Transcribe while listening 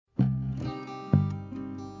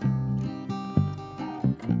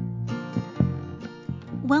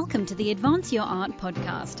Welcome to the Advance Your Art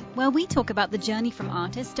podcast, where we talk about the journey from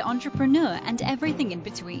artist to entrepreneur and everything in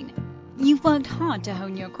between. You've worked hard to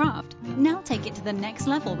hone your craft. Now take it to the next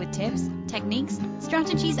level with tips, techniques,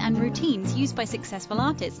 strategies, and routines used by successful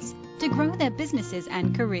artists to grow their businesses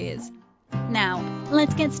and careers. Now,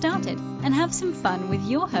 let's get started and have some fun with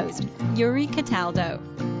your host, Yuri Cataldo.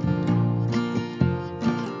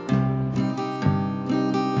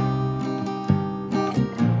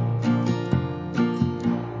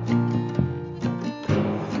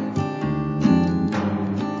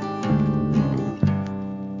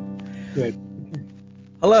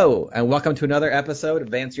 Hello, and welcome to another episode of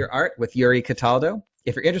Advance Your Art with Yuri Cataldo.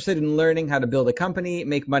 If you're interested in learning how to build a company,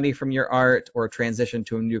 make money from your art, or transition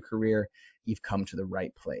to a new career, you've come to the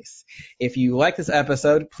right place. If you like this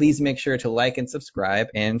episode, please make sure to like and subscribe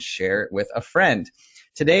and share it with a friend.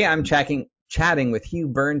 Today, I'm chatting with Hugh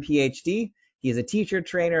Byrne, PhD. He is a teacher,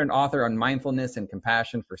 trainer, and author on mindfulness and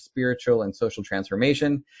compassion for spiritual and social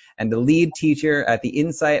transformation, and the lead teacher at the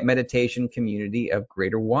Insight Meditation community of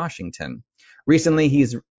Greater Washington. Recently,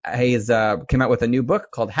 he's came out with a new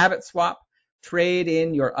book called Habit Swap: Trade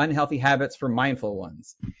in Your Unhealthy Habits for Mindful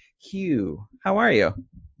Ones. Hugh, how are you?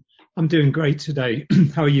 I'm doing great today.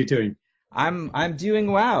 How are you doing? I'm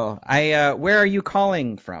doing well. Where are you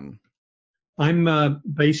calling from? I'm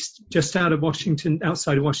based just outside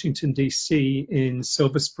of Washington, D.C. in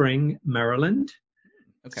Silver Spring, Maryland.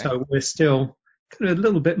 Okay. So we're still kind of a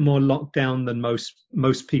little bit more locked down than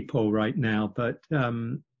most people right now. But,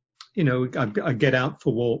 I get out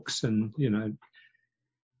for walks and,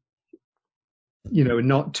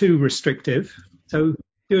 not too restrictive. So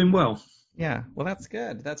doing well. Yeah, well, that's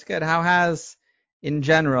good. That's good. How has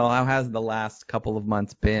the last couple of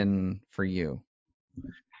months been for you?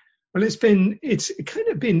 Well, it's kind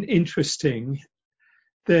of been interesting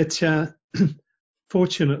that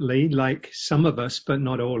fortunately, like some of us, but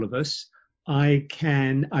not all of us, I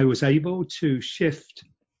was able to shift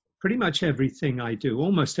pretty much everything I do,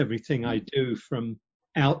 almost everything I do, from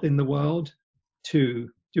out in the world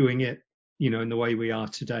to doing it, in the way we are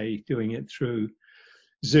today, doing it through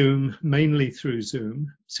Zoom, mainly through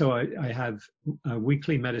Zoom. So I have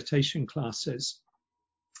weekly meditation classes,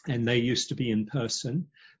 and they used to be in person,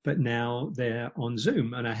 but now they're on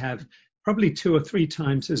Zoom. And I have probably 2 or 3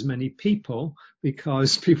 times as many people,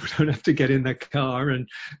 because people don't have to get in their car and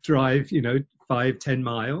drive, 5-10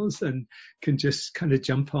 miles, and can just kind of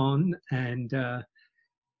jump on. And,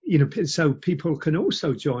 so people can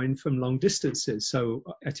also join from long distances. So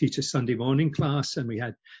I teach a Sunday morning class, and we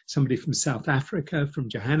had somebody from South Africa, from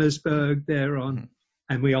Johannesburg there on. Mm-hmm.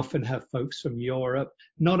 And we often have folks from Europe,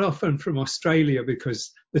 not often from Australia,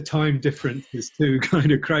 because the time difference is too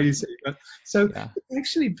kind of crazy. But so yeah. It's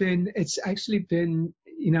actually been,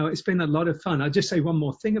 it's been a lot of fun. I'll just say one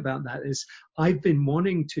more thing about that is I've been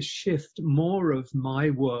wanting to shift more of my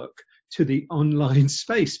work to the online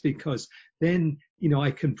space, because then,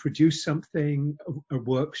 I can produce something, a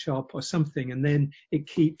workshop or something, and then it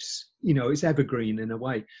keeps, it's evergreen in a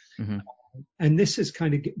way. Mm-hmm. And this has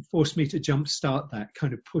kind of forced me to jumpstart that,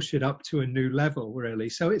 kind of push it up to a new level, really.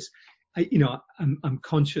 So I'm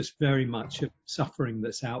conscious very much of suffering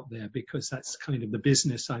that's out there, because that's kind of the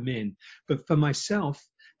business I'm in. But for myself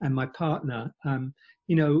and my partner,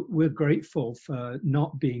 we're grateful for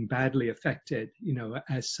not being badly affected,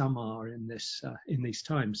 as some are in these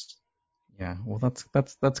times. Yeah, well, that's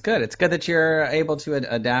good. It's good that you're able to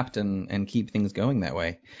adapt and keep things going that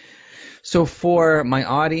way. So for my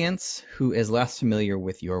audience who is less familiar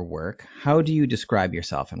with your work, how do you describe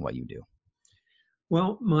yourself and what you do?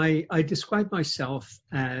 Well, I describe myself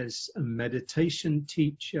as a meditation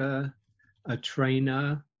teacher, a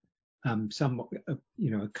trainer, a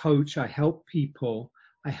coach. I help people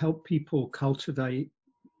cultivate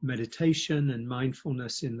meditation and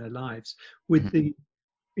mindfulness in their lives with a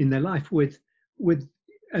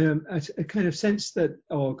kind of sense that,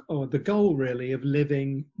 or the goal really, of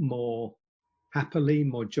living more happily,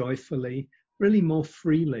 more joyfully, really more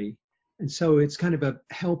freely. And so it's kind of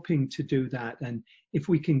helping to do that. And if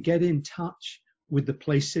we can get in touch with the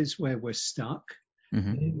places where we're stuck,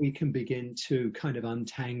 mm-hmm. then we can begin to kind of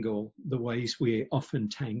untangle the ways we're often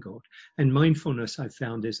tangled. And mindfulness, I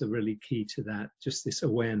found, is a really key to that, just this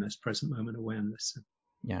awareness, present moment awareness.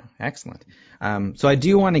 Yeah, excellent. So I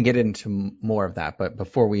do want to get into more of that, but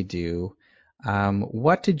before we do,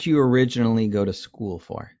 what did you originally go to school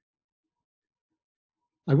for?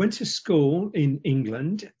 I went to school in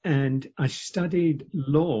England, and I studied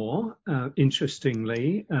law,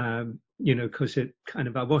 interestingly, because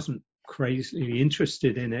I wasn't crazily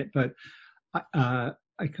interested in it, but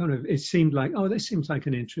it seemed like, this seems like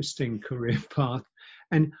an interesting career path.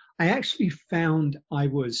 And I actually found I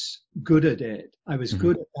was good at it. I was Mm-hmm.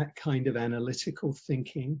 good at that kind of analytical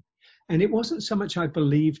thinking. And it wasn't so much I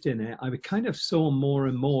believed in it. I kind of saw more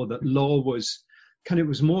and more that law was it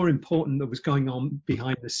was more important that was going on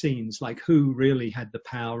behind the scenes, like who really had the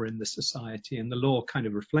power in the society. And the law kind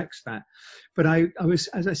of reflects that. But I was,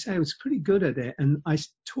 as I say, I was pretty good at it. And I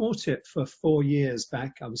taught it for 4 years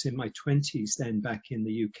back. I was in my 20s then back in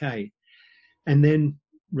the UK. And then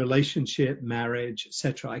relationship, marriage,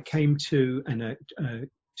 etc. I came to, and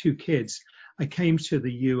 2 kids, I came to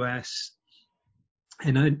the US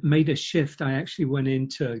and I made a shift. I actually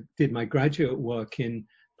did my graduate work in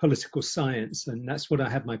political science, and that's what I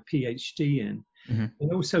had my PhD in. Mm-hmm.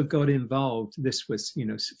 I also got involved, this was,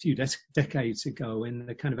 a few decades ago, in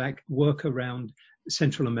the kind of work around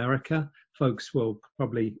Central America. Folks will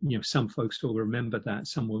probably, some folks will remember that,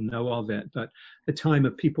 some will know of it, but the time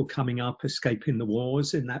of people coming up, escaping the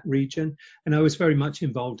wars in that region. And I was very much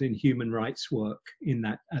involved in human rights work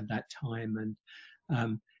at that time.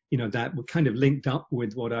 And, that kind of linked up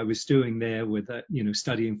with what I was doing there with,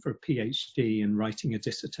 studying for a PhD and writing a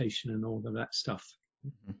dissertation and all of that stuff.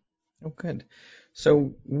 Mm-hmm. Oh, good.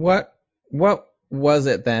 So what was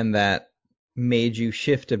it then that made you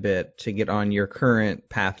shift a bit to get on your current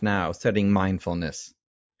path now, studying mindfulness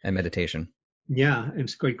and meditation? Yeah,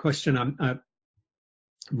 it's a great question. I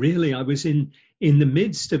was in the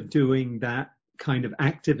midst of doing that kind of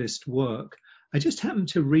activist work. I just happened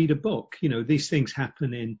to read a book. These things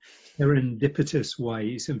happen in serendipitous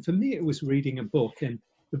ways. And for me, it was reading a book. And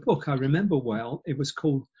the book I remember well, it was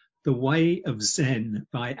called The Way of Zen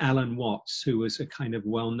by Alan Watts, who was a kind of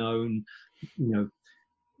well-known,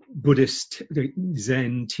 Buddhist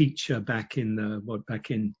Zen teacher back in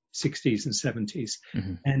 60s and 70s.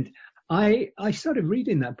 Mm-hmm. And I started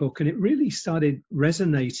reading that book, and it really started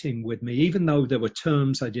resonating with me, even though there were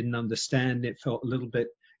terms I didn't understand. It felt a little bit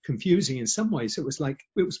confusing in some ways. It was like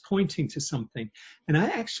it was pointing to something. And I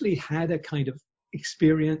actually had a kind of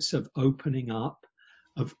experience of opening up,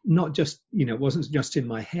 of not just, it wasn't just in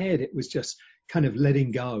my head, it was just kind of letting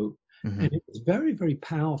go. Mm-hmm. And it was very, very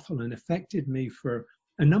powerful and affected me for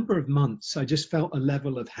a number of months. I just felt a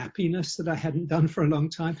level of happiness that I hadn't done for a long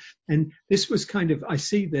time. And this was I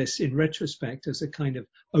see this in retrospect as a kind of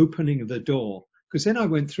opening of the door. Because then I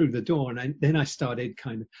went through the door, and then I started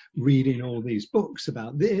kind of reading all these books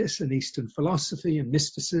about this and Eastern philosophy and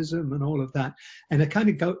mysticism and all of that. And I kind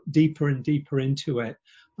of go deeper and deeper into it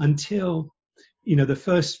until, the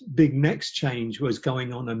first big next change was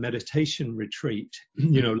going on a meditation retreat,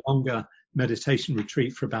 longer meditation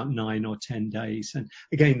retreat for about 9 or 10 days. And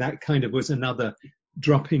again, that kind of was another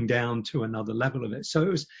dropping down to another level of it.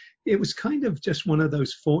 So it was kind of just one of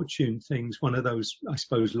those fortune things, one of those, I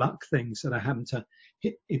suppose, luck things that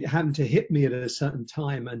it happened to hit me at a certain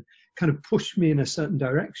time and kind of pushed me in a certain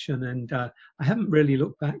direction. And I haven't really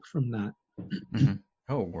looked back from that. Mm-hmm.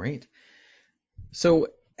 Oh, great. So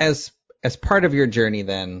as part of your journey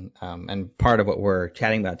then, and part of what we're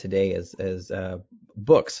chatting about today is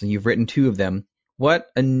books, and you've written 2 of them. What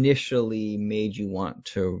initially made you want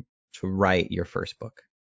to write your first book?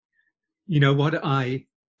 You know what, I'd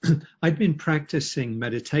been practicing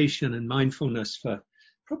meditation and mindfulness for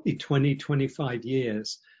probably 25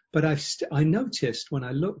 years, but I noticed when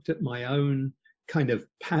I looked at my own kind of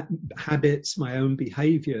habits, my own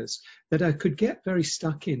behaviors, that I could get very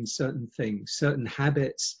stuck in certain things, certain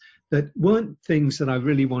habits that weren't things that I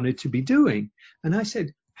really wanted to be doing. And I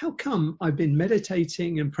said, how come I've been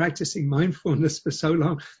meditating and practicing mindfulness for so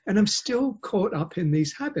long and I'm still caught up in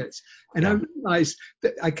these habits? And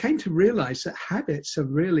I came to realize that habits are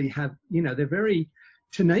really they're very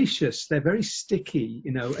tenacious. They're very sticky,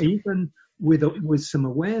 even with some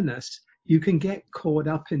awareness, you can get caught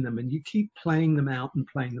up in them and you keep playing them out and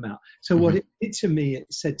playing them out. So what it did to me, it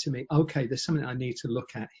said to me, okay, there's something I need to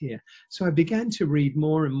look at here. So I began to read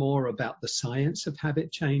more and more about the science of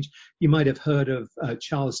habit change. You might have heard of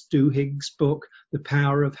Charles Duhigg's book, The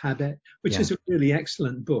Power of Habit, which is a really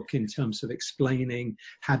excellent book in terms of explaining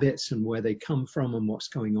habits and where they come from and what's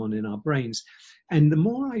going on in our brains. And the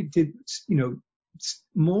more I did,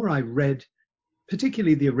 more I read,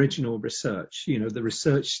 particularly the original research, the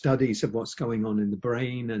research studies of what's going on in the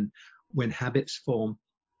brain and when habits form,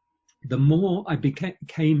 the more I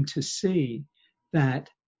came to see that,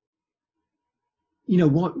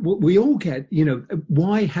 what we all get,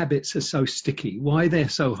 why habits are so sticky, why they're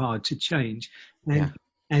so hard to change.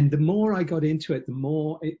 And the more I got into it, the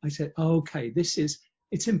more I said, okay,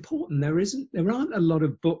 it's important. There aren't a lot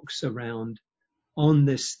of books around on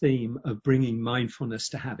this theme of bringing mindfulness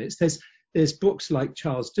to habits. There's books like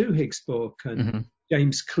Charles Duhigg's book and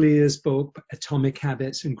James Clear's book, Atomic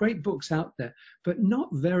Habits, and great books out there, but not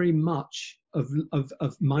very much of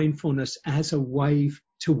mindfulness as a way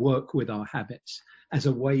to work with our habits, as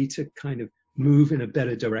a way to kind of move in a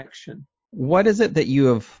better direction. What is it that you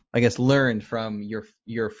have, I guess, learned from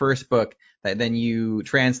your first book that then you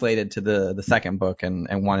translated to the second book and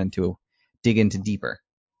wanted to dig into deeper?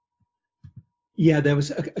 Yeah, there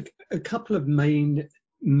was a couple of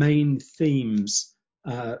main themes.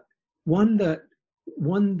 One that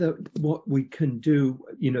what we can do,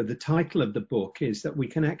 the title of the book is that we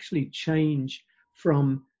can actually change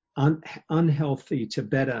from unhealthy to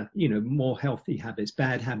better, more healthy habits,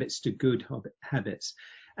 bad habits to good habits.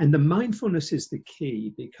 And the mindfulness is the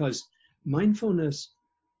key, because mindfulness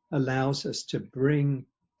allows us to bring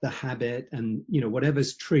the habit and,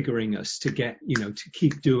 whatever's triggering us to get, to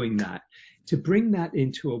keep doing that, to bring that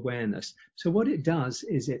into awareness. So what it does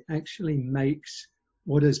is it actually makes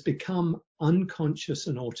what has become unconscious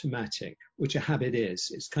and automatic, which a habit is,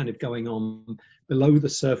 it's kind of going on below the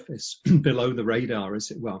surface, below the radar, as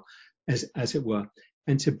it were,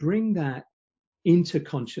 and to bring that into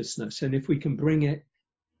consciousness. And if we can bring it,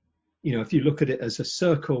 if you look at it as a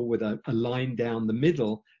circle with a line down the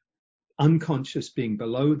middle, unconscious being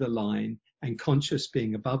below the line and conscious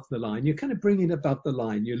being above the line, you're kind of bringing above the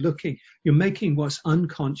line. You're making what's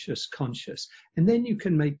unconscious conscious, and then you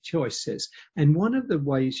can make choices. And one of the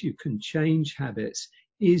ways you can change habits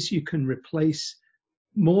is you can replace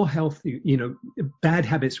more healthy, bad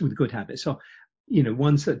habits with good habits, or,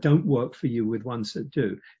 ones that don't work for you with ones that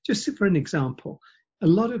do. Just for an example, a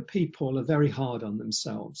lot of people are very hard on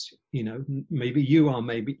themselves. Maybe you are,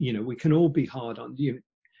 maybe, we can all be hard on you.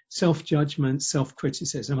 Self-judgment,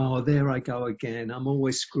 self-criticism. Oh, there I go again. I'm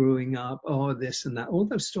always screwing up. Oh, this and that. All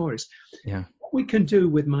those stories. Yeah. What we can do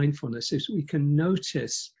with mindfulness is we can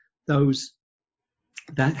notice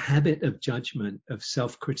that habit of judgment, of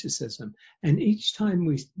self-criticism. And each time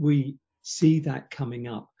we see that coming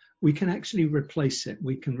up, we can actually replace it.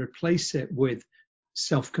 We can replace it with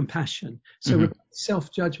self-compassion. So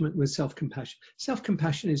self-judgment with self-compassion.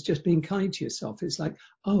 Self-compassion is just being kind to yourself. It's like,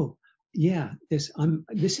 oh, yeah, this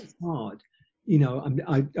is hard.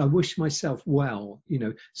 I wish myself well,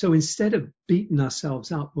 So instead of beating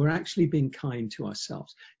ourselves up, we're actually being kind to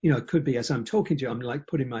ourselves. It could be, as I'm talking to you, I'm like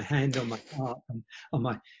putting my hand on my heart and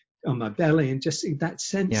on my belly, and just that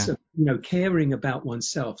sense of, caring about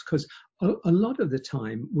oneself. Because a lot of the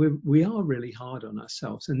time we are really hard on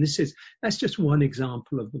ourselves. And that's just one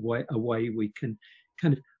example of a way we can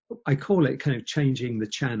kind of, I call it kind of changing the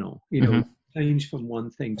channel, change from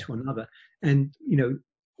one thing to another, and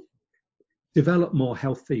develop more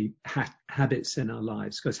healthy habits in our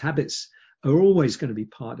lives, because habits are always going to be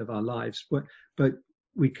part of our lives, but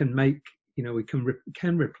we can make, we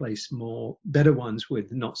can replace more better ones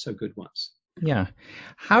with not so good ones. Yeah.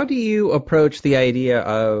 How do you approach the idea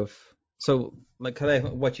of, so like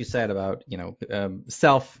what you said about,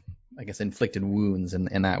 self, I guess, inflicted wounds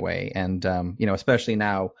in that way. And, especially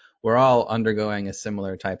now we're all undergoing a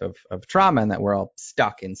similar type of trauma, and that we're all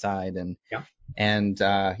stuck inside, and,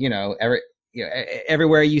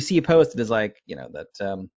 everywhere you see posted is like,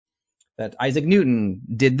 that Isaac Newton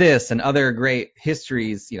did this, and other great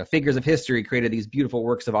histories, figures of history created these beautiful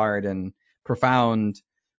works of art and profound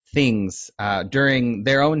things during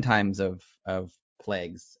their own times of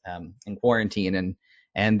plagues and quarantine,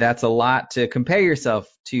 and that's a lot to compare yourself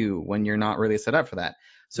to when you're not really set up for that.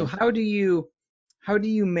 So how do you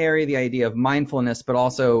marry the idea of mindfulness but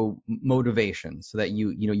also motivation, so that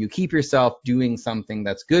you keep yourself doing something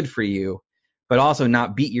that's good for you, but also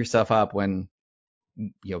not beat yourself up when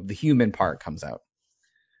the human part comes out?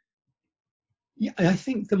 Yeah, I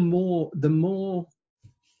think the more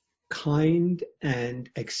kind and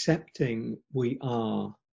accepting we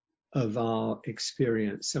are of our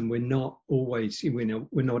experience, and we're not always,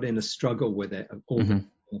 we're not in a struggle with it all the time,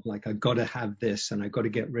 like I got to have this and I got to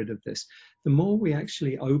get rid of this. The more we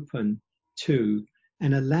actually open to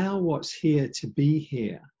and allow what's here to be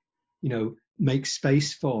here, make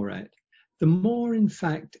space for it, the more, in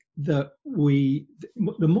fact, that the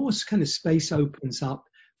more kind of space opens up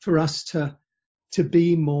for us to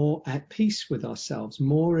be more at peace with ourselves,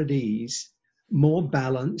 more at ease, more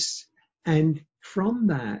balanced. And from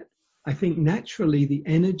that, I think naturally the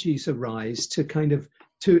energies arise to kind of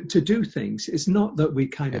to do things. It's not that we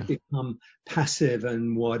kind of become passive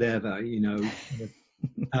and whatever,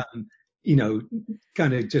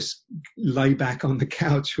 kind of just lay back on the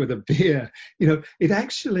couch with a beer. It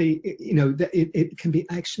actually, it can be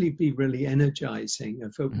actually be really energizing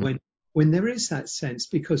when there is that sense,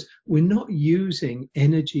 because we're not using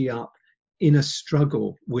energy up in a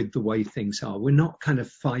struggle with the way things are. We're not kind of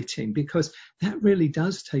fighting, because that really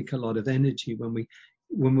does take a lot of energy when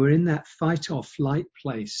we're in that fight or flight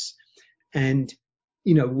place. And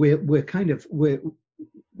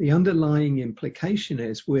the underlying implication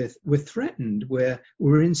is we're threatened,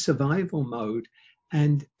 we're in survival mode,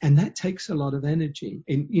 and that takes a lot of energy.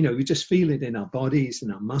 And we just feel it in our bodies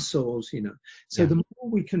and our muscles. So the more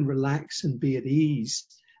we can relax and be at ease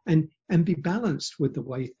and be balanced with the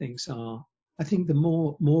way things are, I think the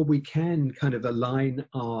more we can kind of align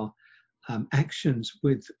our actions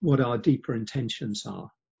with what our deeper intentions are.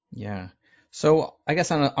 Yeah. So I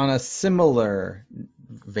guess on a similar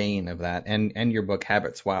vein of that, and your book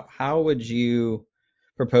Habit Swap, how would you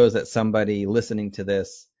propose that somebody listening to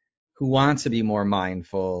this who wants to be more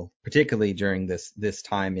mindful, particularly during this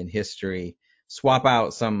time in history, swap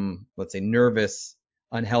out some, let's say, nervous,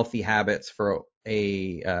 unhealthy habits for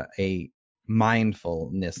a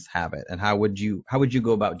mindfulness habit? And how would you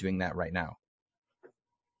go about doing that right now?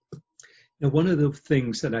 Now, one of the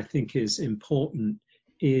things that I think is important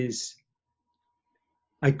is,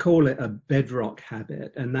 I call it a bedrock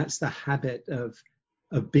habit, and that's the habit of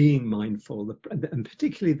being mindful, and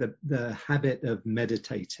particularly the habit of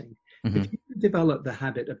meditating. Mm-hmm. If you develop the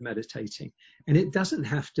habit of meditating, and it doesn't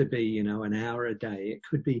have to be, an hour a day, it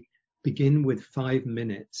could be begin with 5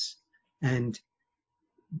 minutes, and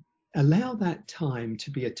allow that time to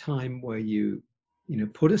be a time where you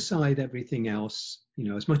put aside everything else,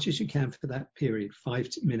 as much as you can for that period, 5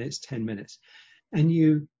 minutes, 10 minutes, and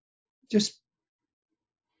you just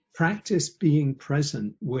practice being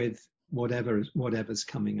present with whatever's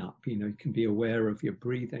coming up. You can be aware of your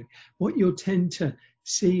breathing. What you'll tend to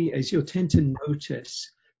see is you'll tend to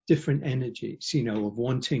notice different energies, of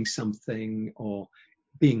wanting something, or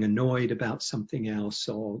being annoyed about something else,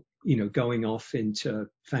 or going off into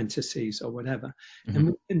fantasies or whatever. Mm-hmm. And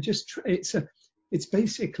we can just it's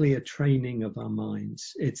basically a training of our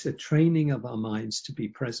minds. It's a training of our minds to be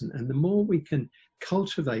present. And the more we can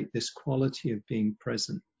cultivate this quality of being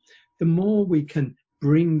present, the more we can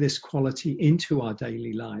bring this quality into our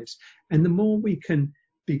daily lives, and the more we can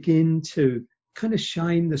begin to kind of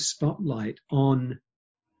shine the spotlight on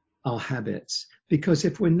our habits. Because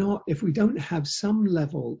if we don't have some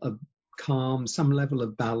level of calm, some level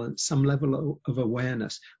of balance, some level of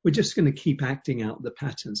awareness, we're just going to keep acting out the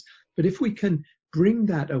patterns. But if we can bring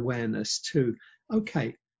that awareness to,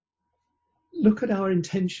 okay, look at our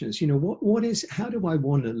intentions. How do I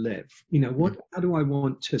want to live? How do I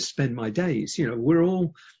want to spend my days? We're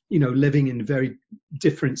all, living in very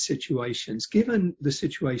different situations. Given the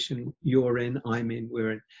situation you're in, I'm in,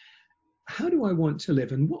 we're in, how do I want to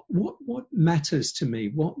live? And what matters to me?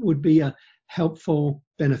 What would be a helpful,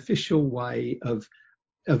 beneficial way of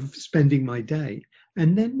spending my day?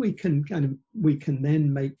 And then we can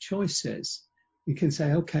then make choices. You can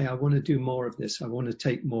say, okay, I want to do more of this. I want to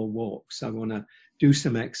take more walks. I want to do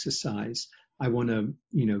some exercise. I want to,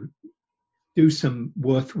 do some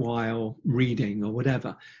worthwhile reading or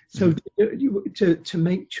whatever. So to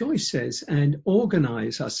make choices and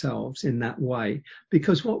organize ourselves in that way,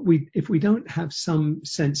 because if we don't have some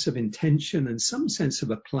sense of intention and some sense of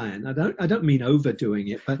a plan, I don't mean overdoing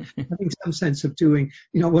it, but having some sense of doing,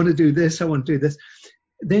 I want to do this, I want to do this,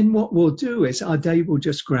 then what we'll do is our day will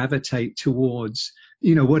just gravitate towards,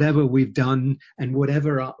 whatever we've done, and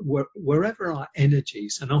wherever our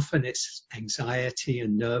energies, and often it's anxiety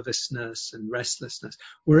and nervousness and restlessness,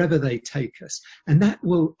 wherever they take us. And that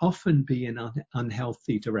will often be in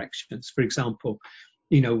unhealthy directions. For example,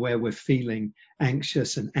 where we're feeling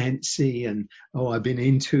anxious and antsy and, I've been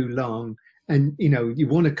in too long. And, you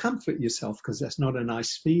want to comfort yourself because that's not a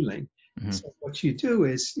nice feeling. Mm-hmm. So what you do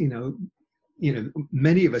is,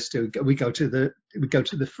 many of us do. We go to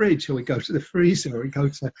the fridge, or we go to the freezer, or we go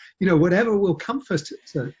to, whatever will comfort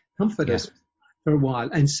us for a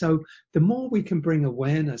while. And so the more we can bring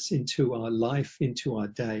awareness into our life, into our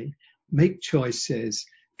day, make choices,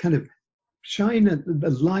 kind of shine the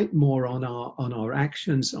light more on our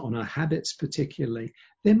actions, on our habits particularly,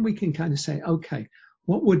 then we can kind of say, okay,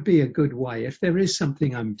 what would be a good way if there is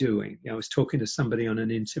something I'm doing? I was talking to somebody on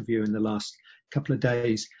an interview in the last couple of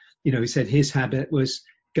days. He said his habit was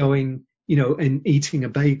going, and eating a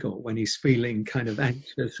bagel when he's feeling kind of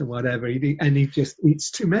anxious or whatever, and he just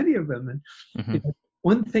eats too many of them. And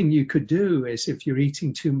one thing you could do is, if you're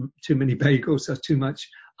eating too many bagels or too much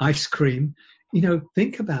ice cream,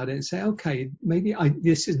 think about it and say, okay, maybe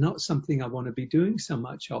this is not something I want to be doing so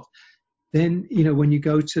much of. Then, when you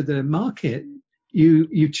go to the market,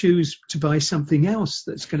 you choose to buy something else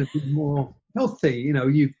that's going to be more healthy.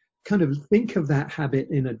 kind of think of that habit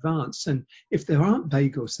in advance. And if there aren't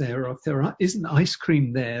bagels there, or if isn't ice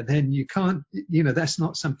cream there, then you can't, that's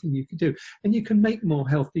not something you can do. And you can make more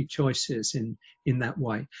healthy choices in that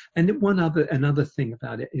way. And another thing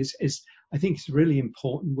about it is I think it's really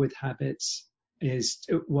important with habits is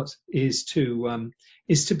to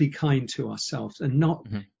be kind to ourselves and not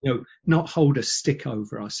not hold a stick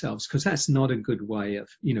over ourselves, because that's not a good way of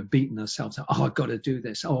beating ourselves up. Oh, I've got to do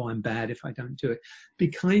this. Oh, I'm bad if I don't do it. Be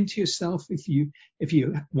kind to yourself. If you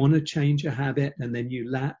want to change a habit and then you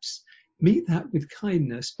lapse, meet that with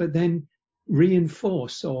kindness, but then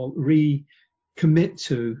reinforce or recommit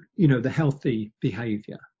to the healthy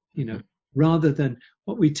behavior. Rather than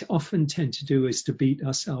what we often tend to do is to beat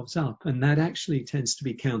ourselves up, and that actually tends to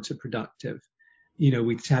be counterproductive.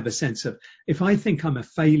 We have a sense of, if I think I'm a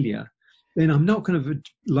failure, then I'm not going to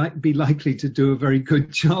be likely to do a very good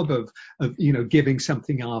job of giving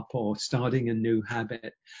something up or starting a new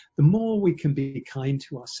habit. The more we can be kind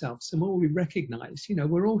to ourselves, the more we recognize,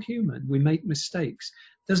 we're all human. We make mistakes.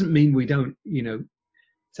 Doesn't mean we don't,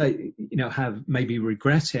 have maybe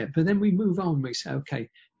regret it, but then we move on. We say, okay,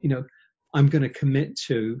 I'm going to commit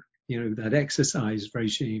to, that exercise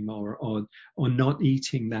regime, or not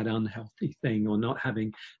eating that unhealthy thing, or not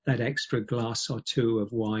having that extra glass or two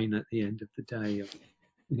of wine at the end of the day, or,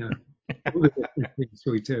 all the different things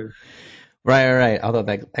we do. Right. Although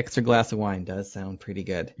that extra glass of wine does sound pretty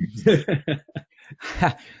good.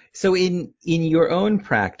 So in your own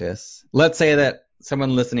practice, let's say that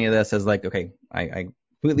someone listening to this is like, okay, I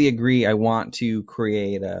completely agree. I want to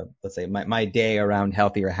create let's say my day around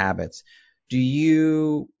healthier habits. Do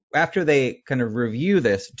you, after they kind of review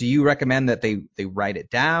this, do you recommend that they write it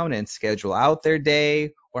down and schedule out their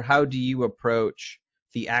day, or how do you approach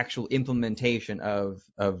the actual implementation of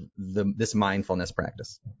this mindfulness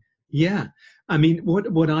practice? Yeah, I mean,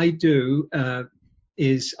 what I do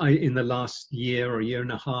is in the last year or year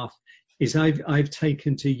and a half is I've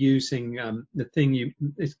taken to using the thing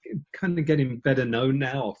it's kind of getting better known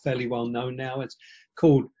now, or fairly well known now. It's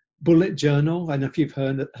called bullet journal. I don't know if you've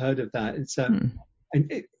heard of that. It's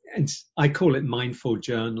and I call it mindful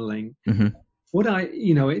journaling. Mm-hmm. What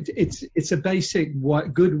it's a basic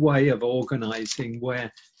good way of organizing,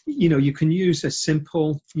 where you can use a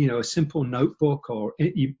simple notebook, or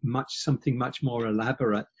something much more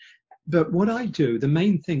elaborate. But what I do, the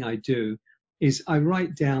main thing I do, is I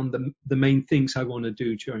write down the main things I want to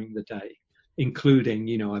do during the day,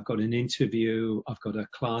 including, I've got an interview, I've got a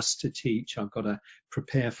class to teach, I've got to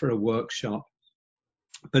prepare for a workshop.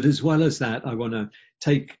 But as well as that, I want to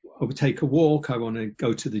take a walk, I want to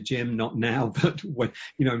go to the gym, not now, but when,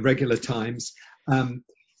 in regular times. I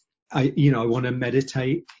want to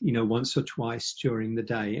meditate, once or twice during the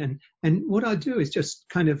day. And what I do is just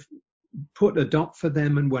kind of put a dot for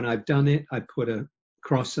them. And when I've done it, I put a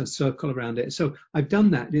circle around it. So I've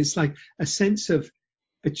done that. It's like a sense of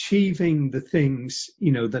achieving the things,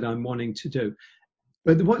 that I'm wanting to do.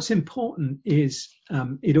 But what's important is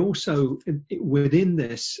it also, within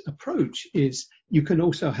this approach, is you can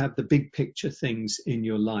also have the big picture things in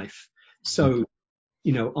your life. So,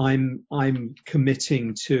 I'm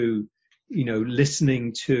committing to,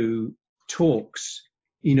 listening to talks,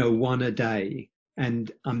 one a day.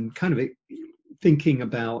 And I'm kind of thinking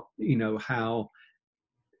about,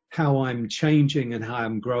 how I'm changing and how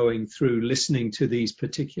I'm growing through listening to these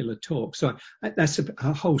particular talks. So that's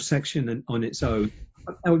a whole section on its own.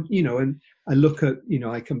 And I look at,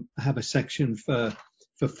 I can have a section for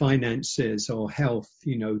finances or health,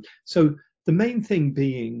 So the main thing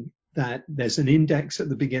being that there's an index at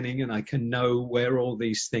the beginning and I can know where all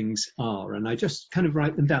these things are, and I just kind of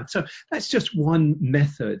write them down. So that's just one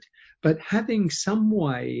method, but having some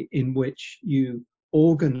way in which you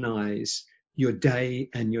organize your day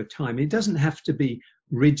and your time. It doesn't have to be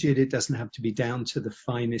rigid. It doesn't have to be down to the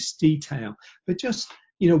finest detail, but just,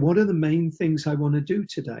 what are the main things I want to do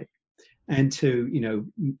today? And to,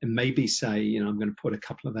 maybe say, I'm going to put a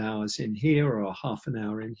couple of hours in here or half an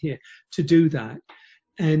hour in here to do that.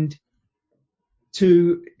 And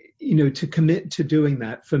to commit to doing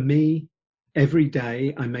that. For me, every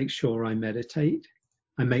day I make sure I meditate.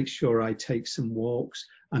 I make sure I take some walks.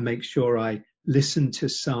 I make sure I listen to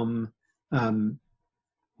some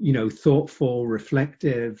thoughtful,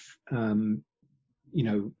 reflective, a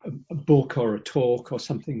book or a talk or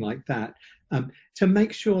something like that, to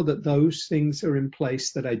make sure that those things are in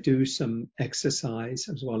place, that I do some exercise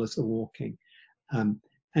as well as the walking,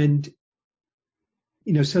 and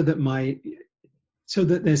so that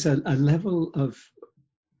there's a level of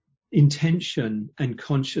intention and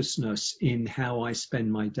consciousness in how I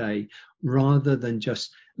spend my day, rather than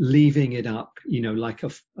just leaving it up, like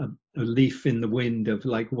a leaf in the wind of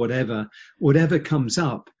like whatever comes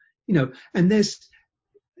up, and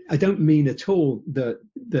I don't mean at all that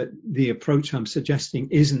the approach I'm suggesting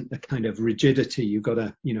isn't a kind of rigidity. You've got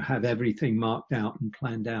to, have everything marked out and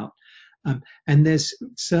planned out. And there's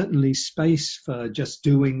certainly space for just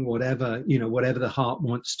doing whatever the heart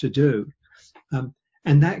wants to do.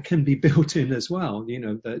 And that can be built in as well,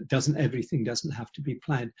 that everything doesn't have to be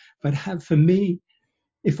planned. But for me,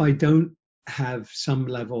 if I don't have some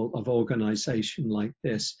level of organization like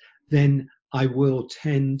this, then I will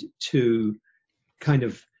tend to kind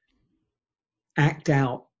of act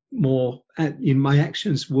out more. My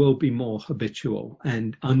actions will be more habitual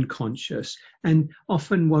and unconscious, and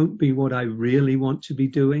often won't be what I really want to be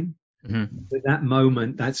doing. Mm-hmm. At that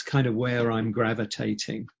moment, that's kind of where I'm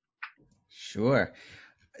gravitating. Sure.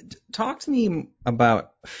 Talk to me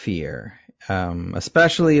about fear,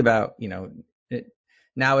 especially about,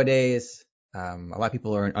 nowadays, a lot of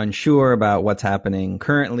people are unsure about what's happening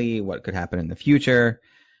currently, what could happen in the future.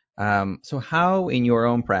 So how, in your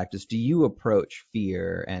own practice, do you approach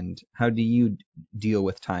fear, and how do you deal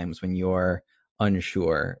with times when you're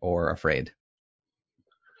unsure or afraid?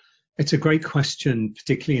 It's a great question,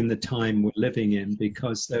 particularly in the time we're living in,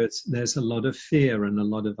 because there's a lot of fear and a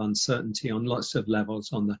lot of uncertainty on lots of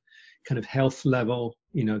levels. On the kind of health level,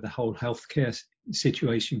 the whole healthcare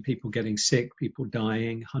situation, people getting sick, people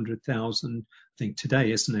dying, 100,000, I think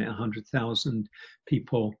today, isn't it, 100,000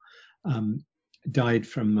 people died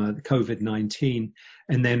from COVID-19,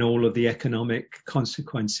 and then all of the economic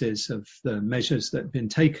consequences of the measures that have been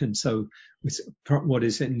taken. So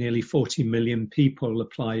nearly 40 million people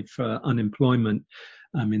applied for unemployment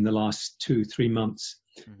in the last 2-3 months.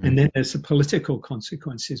 Mm-hmm. And then there's the political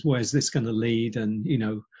consequences. Where is this going to lead, and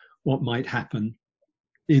what might happen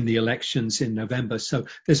in the elections in November? So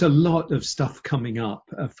there's a lot of stuff coming up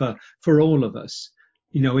for all of us.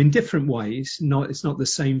 In different ways. It's not the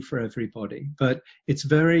same for everybody, but it's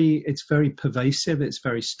very pervasive. It's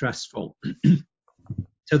very stressful.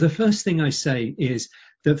 So the first thing I say is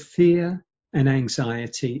that fear and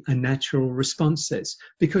anxiety are natural responses,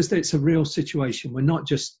 because it's a real situation. We're not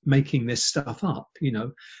just making this stuff up.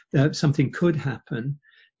 That something could happen,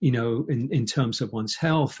 in terms of one's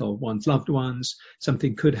health or one's loved ones.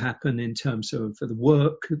 Something could happen in terms of the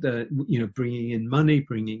work, bringing in money,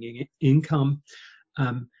 bringing in income.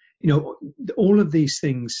 All of these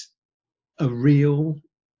things are real.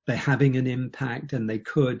 They're having an impact, and they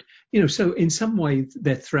could, so in some way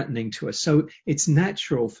they're threatening to us. So it's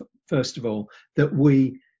natural, first of all,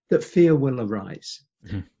 that fear will arise.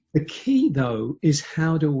 Mm-hmm. The key, though, is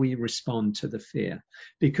how do we respond to the fear?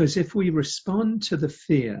 Because if we respond to the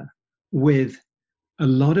fear with a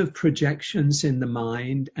lot of projections in the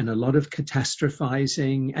mind and a lot of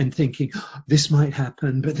catastrophizing and thinking, this might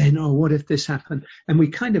happen, but then, what if this happened? And we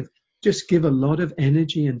kind of just give a lot of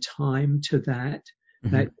energy and time to that,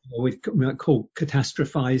 mm-hmm. that we might call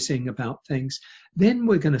catastrophizing about things. Then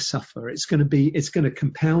we're going to suffer. It's going to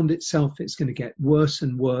compound itself. It's going to get worse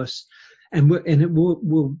and worse. And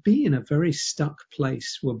we'll be in a very stuck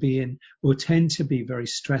place. We'll tend to be very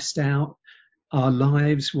stressed out. Our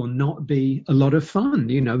lives will not be a lot of fun.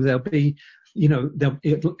 They'll be,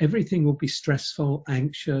 everything will be stressful,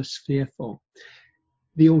 anxious, fearful.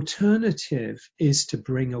 The alternative is to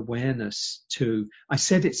bring awareness to, I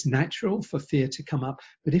said it's natural for fear to come up,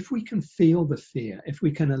 but if we can feel the fear, if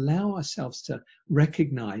we can allow ourselves to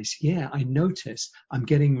recognize, I notice I'm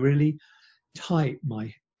getting really tight,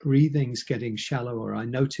 my breathing's getting shallower, I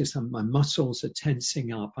notice my muscles are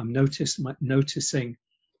tensing up, I'm noticing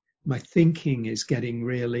my thinking is getting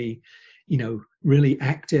really, really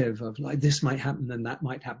active, of like, this might happen and that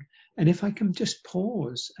might happen. And if I can just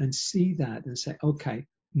pause and see that and say, okay,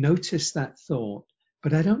 notice that thought,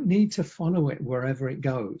 but I don't need to follow it wherever it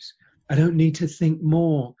goes. I don't need to think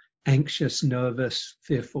more anxious, nervous,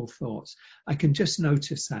 fearful thoughts. I can just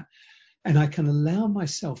notice that. And I can allow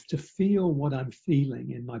myself to feel what I'm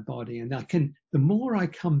feeling in my body. And the more I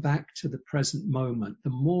come back to the present moment,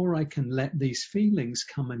 the more I can let these feelings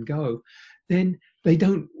come and go, then they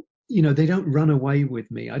don't run away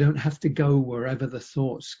with me. I don't have to go wherever the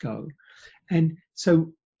thoughts go. And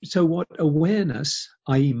so what awareness,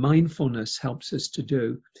 i.e. mindfulness, helps us to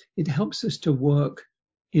do, it helps us to work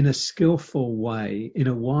in a skillful way, in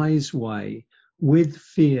a wise way, with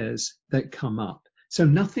fears that come up. So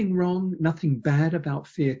nothing wrong, nothing bad about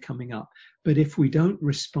fear coming up. But if we don't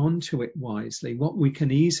respond to it wisely, what we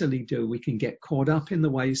can easily do, we can get caught up in the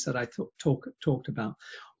ways that I talked about.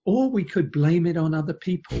 Or we could blame it on other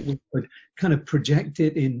people. We could kind of project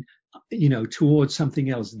it in towards something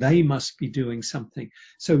else. They must be doing something.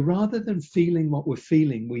 So rather than feeling what we're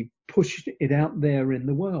feeling, we push it out there in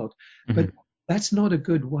the world. Mm-hmm. But that's not a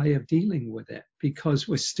good way of dealing with it, because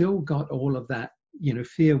we've still got all of that,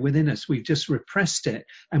 fear within us. We've just repressed it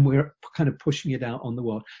and we're kind of pushing it out on the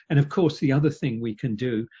world. And of course, the other thing we can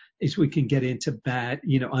do is we can get into bad,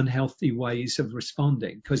 unhealthy ways of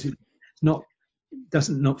responding, because it's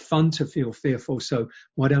not fun to feel fearful. So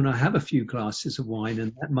why don't I have a few glasses of wine,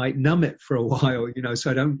 and that might numb it for a while,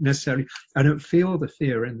 so I don't feel the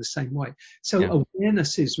fear in the same way. So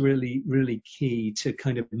awareness is really, really key to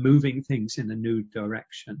kind of moving things in a new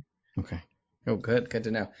direction. Okay. Oh, good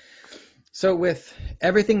to know. So with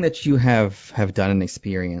everything that you have done and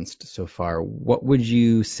experienced so far, what would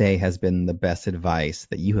you say has been the best advice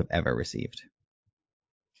that you have ever received?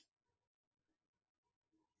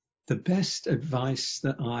 The best advice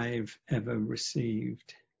that I've ever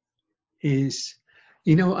received is,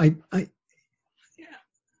 I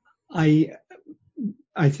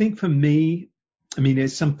think for me,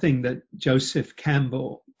 it's something that Joseph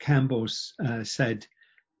Campbell said,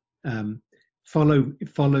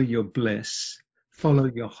 follow your bliss, follow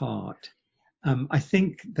your heart. I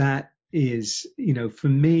think that is, for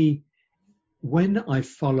me, when I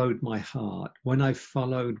followed my heart, when I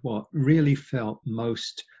followed what really felt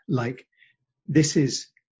most like this is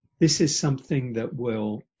something that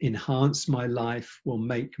will enhance my life, will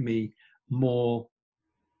make me more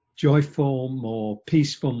joyful, more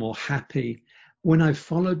peaceful, more happy. When I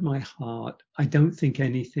followed my heart, I don't think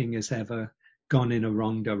anything has ever gone in a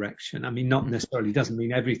wrong direction. Not necessarily doesn't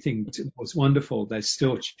mean everything was wonderful. There's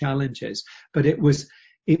still challenges, but it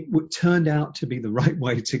turned out to be the right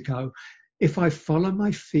way to go. If I follow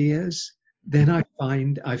my fears, then I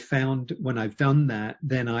found when I've done that,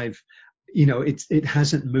 then it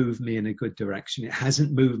hasn't moved me in a good direction. It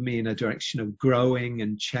hasn't moved me in a direction of growing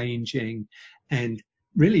and changing and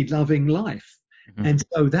really loving life. Mm-hmm. And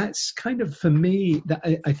so that's kind of, for me, that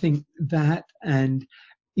I think that, and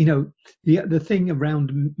the thing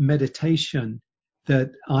around meditation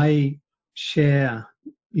that I share,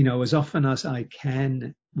 as often as I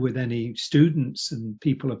can with any students and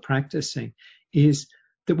people are practicing, is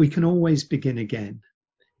that we can always begin again.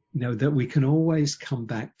 That we can always come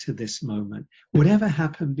back to this moment. Whatever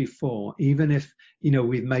happened before, even if,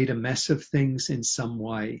 we've made a mess of things in some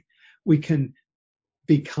way, we can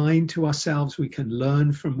be kind to ourselves. We can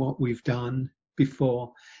learn from what we've done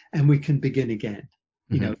before, and we can begin again.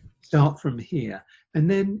 Mm-hmm. Start from here. And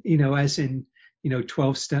then, as in,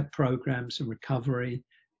 12-step programs and recovery,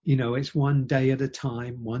 it's one day at a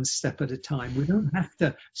time, one step at a time. We don't have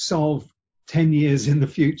to solve 10 years in the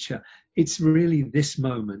future. It's really this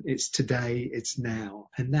moment. It's today. It's now.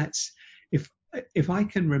 And that's, if I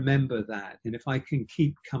can remember that, and if I can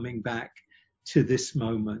keep coming back to this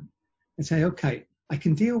moment and say, okay, I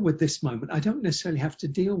can deal with this moment. I don't necessarily have to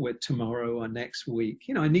deal with tomorrow or next week.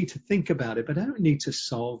 I need to think about it, but I don't need to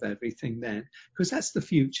solve everything then, because that's the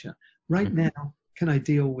future. Right mm-hmm. now, can I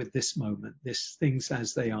deal with this moment, things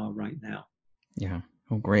as they are right now? Yeah.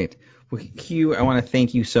 Oh, great. Well, Hugh, I want to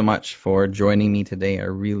thank you so much for joining me today. I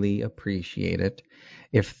really appreciate it.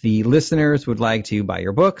 If the listeners would like to buy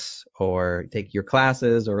your books or take your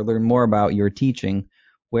classes or learn more about your teaching,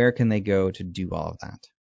 where can they go to do all of that?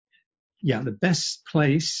 Yeah, the best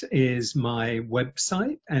place is my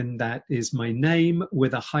website, and that is my name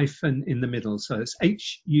with a hyphen in the middle. So it's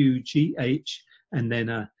HUGH and then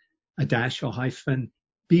a dash or hyphen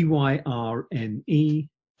BYRNE.com,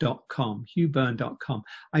 HughByrne.com.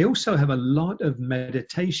 I also have a lot of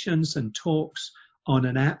meditations and talks on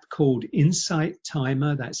an app called Insight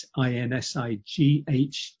Timer. That's INSIGHT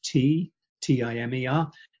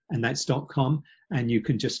and that's .com. And you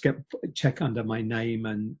can just check under my name,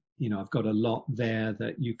 and I've got a lot there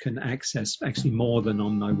that you can access, actually more than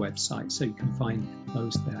on my website, so you can find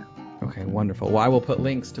those there. Okay, wonderful. Well, I will put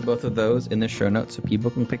links to both of those in the show notes so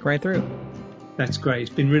people can click right through. That's great.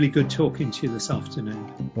 It's been really good talking to you this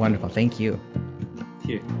afternoon. Wonderful. Thank you. Thank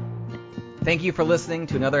you. Thank you for listening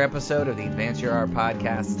to another episode of the Advance Your Art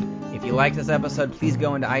podcast. If you like this episode, please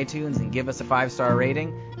go into iTunes and give us a 5-star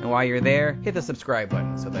rating. And while you're there, hit the subscribe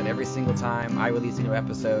button so that every single time I release a new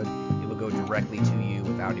episode, it will go directly to you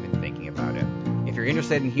without even thinking about it. If you're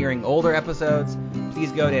interested in hearing older episodes,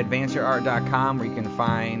 please go to advanceyourart.com, where you can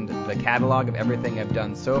find the catalog of everything I've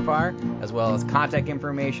done so far, as well as contact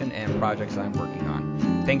information and projects I'm working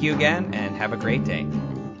on. Thank you again, and have a great day.